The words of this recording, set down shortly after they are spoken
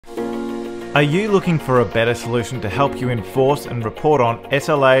Are you looking for a better solution to help you enforce and report on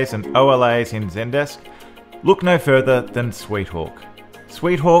SLAs and OLAs in Zendesk? Look no further than SweetHawk.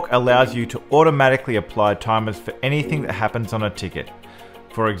 SweetHawk allows you to automatically apply timers for anything that happens on a ticket.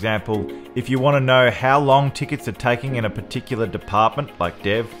 For example, if you want to know how long tickets are taking in a particular department like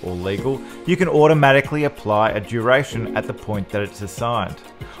dev or legal, you can automatically apply a duration at the point that it's assigned.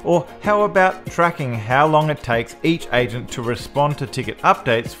 Or how about tracking how long it takes each agent to respond to ticket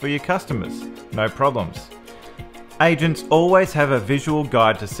updates for your customers? No problems. Agents always have a visual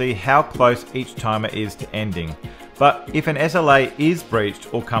guide to see how close each timer is to ending. But if an SLA is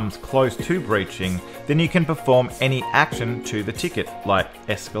breached or comes close to breaching, then you can perform any action to the ticket, like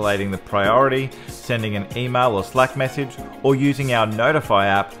escalating the priority, sending an email or Slack message, or using our Notify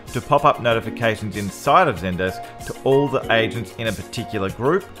app to pop up notifications inside of Zendesk to all the agents in a particular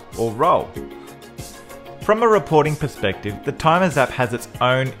group or role. From a reporting perspective, the Timers app has its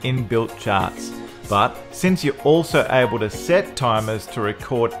own inbuilt charts. But since you're also able to set timers to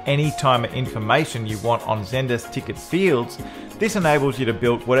record any timer information you want on Zendesk ticket fields, this enables you to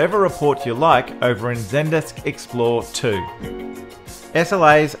build whatever reports you like over in Zendesk Explore too.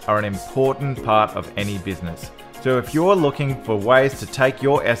 SLAs are an important part of any business, so if you're looking for ways to take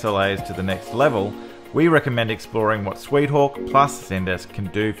your SLAs to the next level, we recommend exploring what SweetHawk plus Zendesk can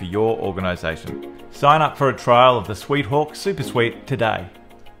do for your organization. Sign up for a trial of the SweetHawk Super Suite today.